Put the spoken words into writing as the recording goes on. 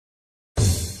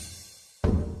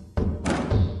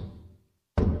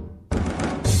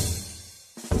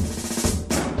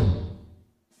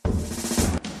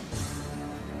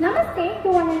Namaste to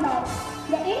one and all.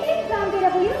 The Indian Kranti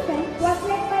Revolution was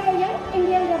led by a young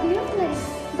Indian revolutionary,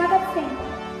 Bhagat Singh.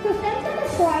 To strengthen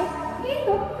his voice, he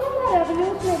took two more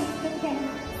revolutionaries with him,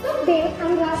 Sukhdev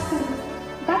and Rajguru.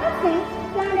 Bhagat Singh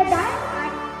planned a direct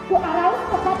act to arouse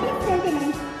the public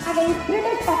sentiment against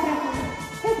British oppression.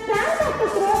 His plan was to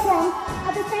throw bombs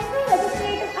at the Central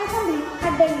Legislative Assembly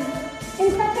at Delhi in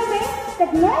such a way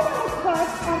that no one is hurt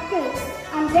or killed,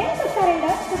 and then to surrender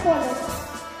to police.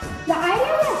 The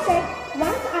idea was that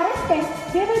once arrested,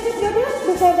 they will be produced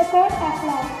before the court of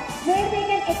law, where they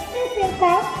can express their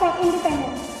cause for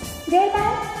independence, thereby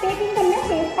taking the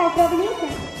message of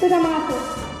revolution to the masses.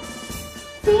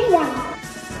 Scene 1.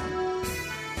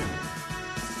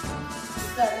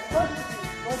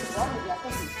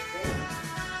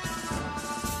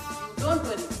 Don't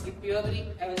worry, if you agree,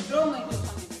 I will throw my two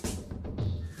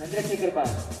on the Chandrasekhar Pal,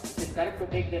 it is correct to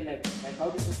take their life, like how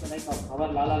this is the life of our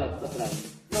Lala Lajpat Rai.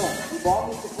 No, the bomb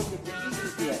is to put the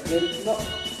British here. There is no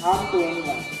harm to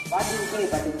anyone. What do you say,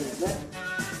 Bhagat?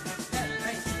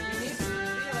 Right, we need to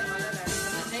free our motherland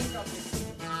from the chains of British.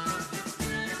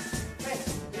 Friends,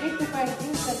 we need to find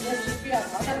things that just should be our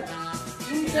motherland.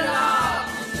 Zindabad!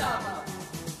 Zindabad!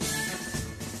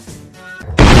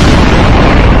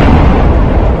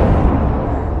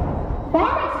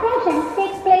 Bomb explosion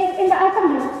takes place in the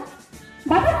assembly.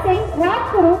 Bhagat Singh,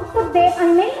 Rajguru, Sukhdev and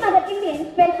many other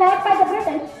Indians were caught by the British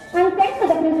and sent to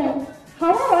the prison.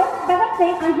 However, Bhagat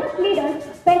Singh and his leaders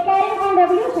were carrying on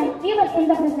revolution even in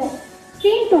the prison.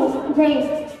 Scene 2. Jail.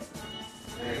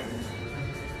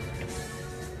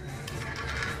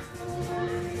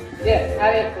 Yes,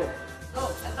 have your food. No,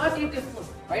 I'll not eat this food.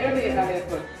 Why don't you have your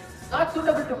food? Not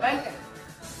suitable to mankind.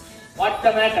 What's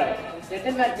the matter? The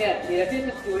gentleman here, he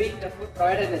refuses to eat the food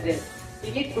provided in the jail.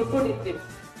 He needs good food instead.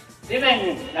 Remind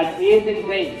him that he is in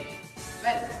jail.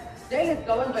 Well, jail is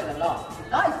governed by the law. The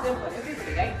law is same for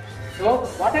everybody, right? So,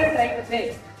 what are you trying to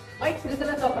say? White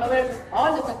prisoners are provided with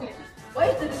all the facilities. Why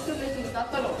is the discrimination with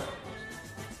us alone?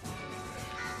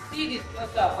 See, this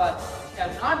first of all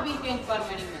shall not be changed for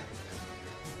many months.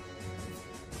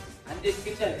 And this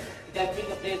kitchen, it has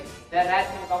been a place where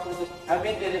rats and cockroaches have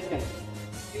made their resistance.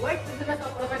 The white prisoners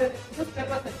are provided with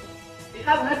newspapers. They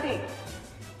have nothing.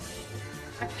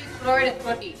 At least provide us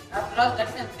protein. After all, that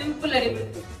is a simple edible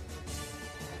food.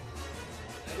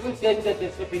 The rule says that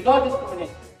there should be no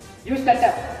discrimination. You shut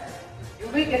up. You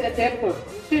will get the same food.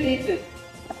 You should eat this.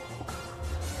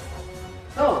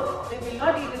 No, they will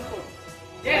not eat this food.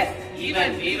 Yes,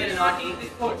 even we will not eat this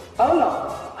food. How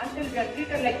long? Until we are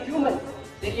treated like humans.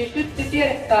 Then you should sit here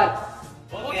and starve.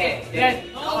 Okay,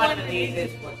 then no one will eat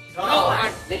this food. No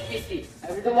one. Let me see.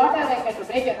 I will do whatever I can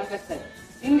to make you understand.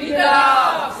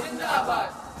 Inqilab Zindabad!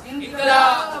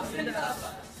 Inqilab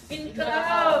Zindabad!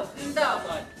 Inqilab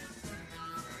Zindabad!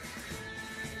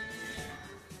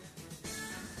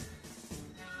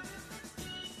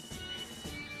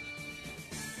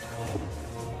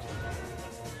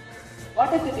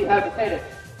 What is it you have decided?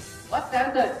 What's the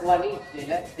answer to our needs,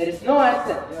 jailer? There is no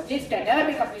answer. Your needs can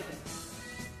never be completed.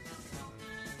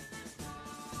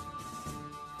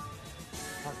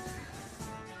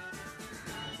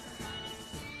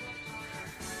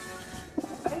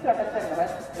 I don't understand,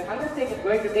 Bhagat. If hunger strike is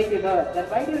going to take you lower, then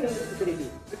why do you do this stupidity?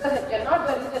 Because I cannot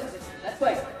do religious. That's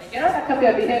why. I cannot accept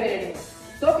your behavior anymore.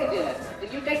 It's okay, jailer. Then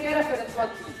you take care of your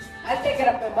responsibility. I'll take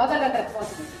care of my motherland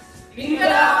responsibility.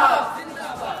 Inqilab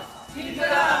Zindabad!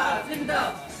 Inqilab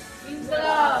Zindabad!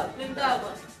 Inqilab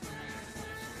Zindabad!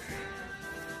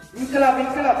 Inqilab,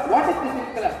 Inqilab. What is this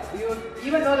Inqilab? Do you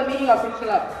even know the meaning of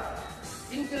Inqilab?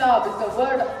 Inqilab is a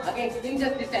word against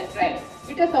injustice and crime.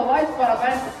 It is a voice for a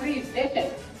man to free his nation.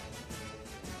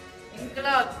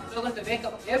 Inqilab is a slogan to wake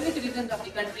up every citizen of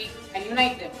the country and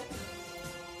unite them.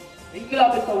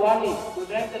 Inqilab is a warning to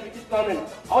drive the British government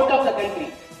out of the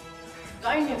country.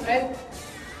 Join me, friends.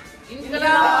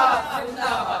 Inqilab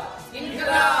Zindabad!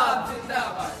 Inqilab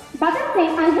Zindabad! Bhagat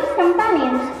Singh and his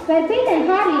companions were beaten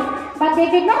hardly, but they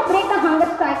did not break the hunger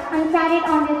strike and carried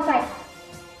on their strike.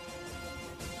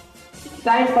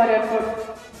 Time for your food.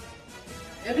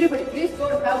 Everybody, please go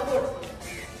and have food.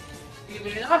 We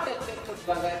will not take this food,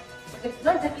 Bhagat. But it's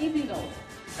not that easy now.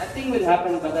 Nothing will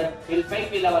happen, Bhagat. We'll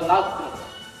fight till our last breath.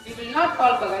 We will not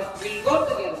fall, Bhagat. We will go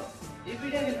together. Every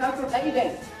day we'll have to die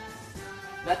then.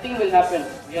 Nothing will happen.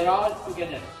 We are all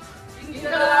together.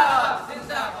 Inqilab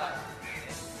Zindabad!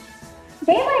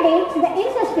 Day by day, the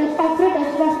injustice of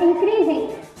British was increasing.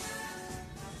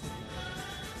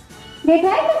 They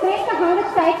tried to break the hunger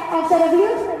strike of the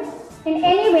revolutionaries in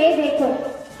any way they could.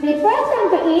 They forced them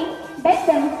to eat, beat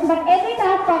them, but every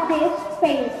task of theirs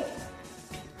failed.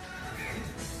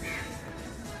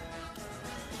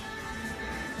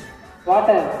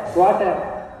 Water, water.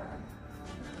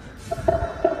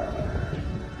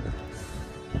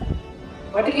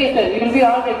 Okay, sir, you will be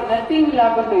alright. Nothing will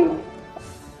happen to you.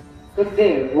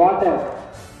 Sukhdev, water.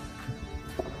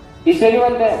 Is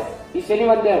anyone there? Is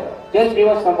anyone there? Just give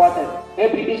us some water. Hey,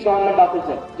 British government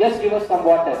officer, just give us some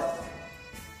water.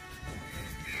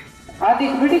 Are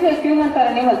these British humans or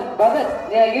animals? Brother,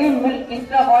 they are giving milk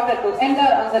instead of water to end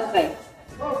our hunger strike.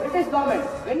 Oh, British government,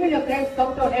 when will your crimes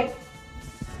come to an end?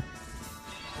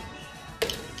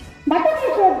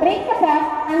 Butterfly breaks the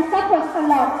fast and suffers a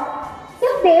lot.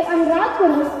 Sukhdev and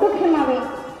Rajguru took him away.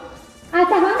 As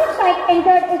the hunger strike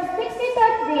entered its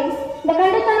 63rd day, the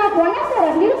condition of one of the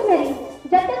revolutionaries,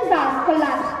 Jatin Das,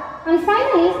 collapsed and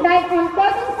finally died on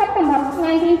 13 September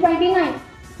 1929.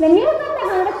 The news of the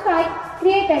hunger strike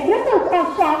created ripples of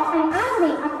shock and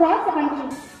agony across the country.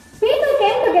 People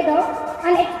came together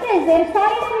and expressed their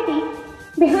solidarity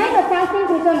behind the fasting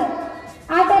prisoners.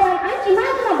 After an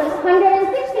unimaginable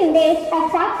 116 days of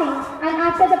fasting and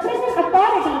after the prison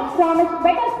authorities promised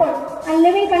better food and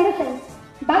living conditions,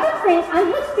 Bhagat Singh and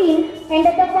his team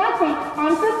ended the fasting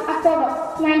on 5th October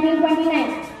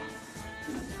 1929.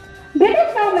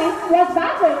 British government was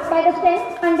baffled by the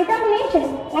strength and determination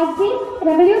of these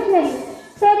revolutionaries,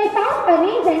 so they found a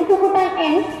reason to put an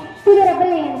end to the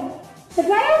rebellion. The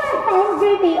trial was found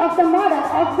guilty of the murder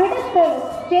of British police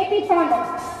J.P.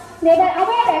 Saunders. They were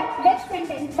awarded death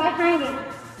sentence by hanging.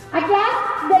 At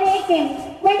last, the day came,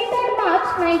 23rd March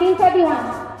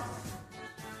 1941.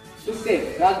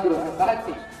 Sukhdev, Rajguru and Bhagat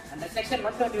Singh under section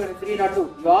 121 and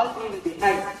 302, you all three will be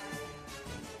hanged.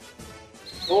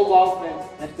 Oh wow, friend,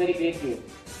 that's very great of you.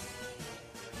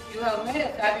 You have made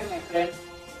us happy, my friend.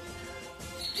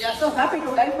 We are so happy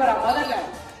to die for our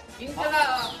motherland.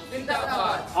 Inkilab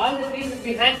Zindabad. All the three will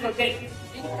be hanged for death.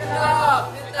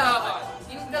 Inkilab Zindabad.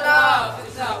 Inkilab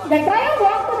Zindabad. The trio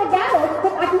walked to the gallows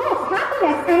with utmost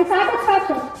happiness and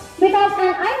satisfaction without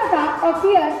an iota of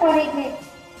fear or regret.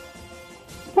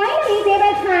 Finally, they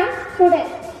were hanged to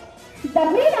death. The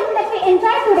freedom that we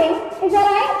enjoy today is a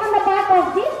right on the part of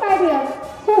these patriots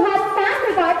who have stand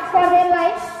regard for their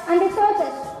lives and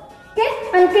resources, kith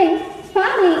and kin,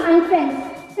 family and friends.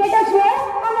 Let us swear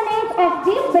on the names of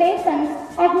these brave sons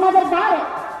of Mother Bharat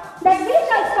that we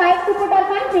shall strive to put our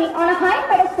country on a high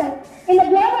pedestal in the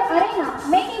global arena,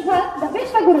 making her the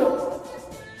Vishwa Guru.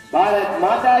 Bharat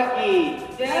Mata Ki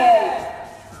Jai!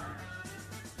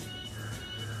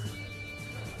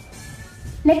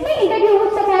 Let me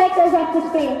introduce the characters of this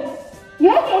play.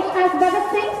 Yogesh as Bhagat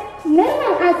Singh,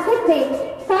 Nirmal as Sukhdev,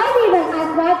 Sarjeevan as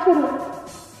Rajguru,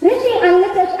 Rishi and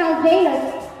Nitish as jailers,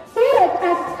 Suraj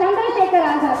as Chandrasekhar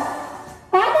Azad,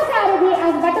 Parthasarathy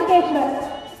as Batukeshwar,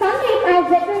 Sandeep as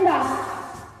Jatinda,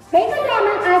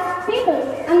 Venkatraman as people,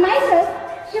 and myself,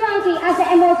 Shivanki, as the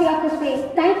emoji of this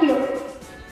play. Thank you.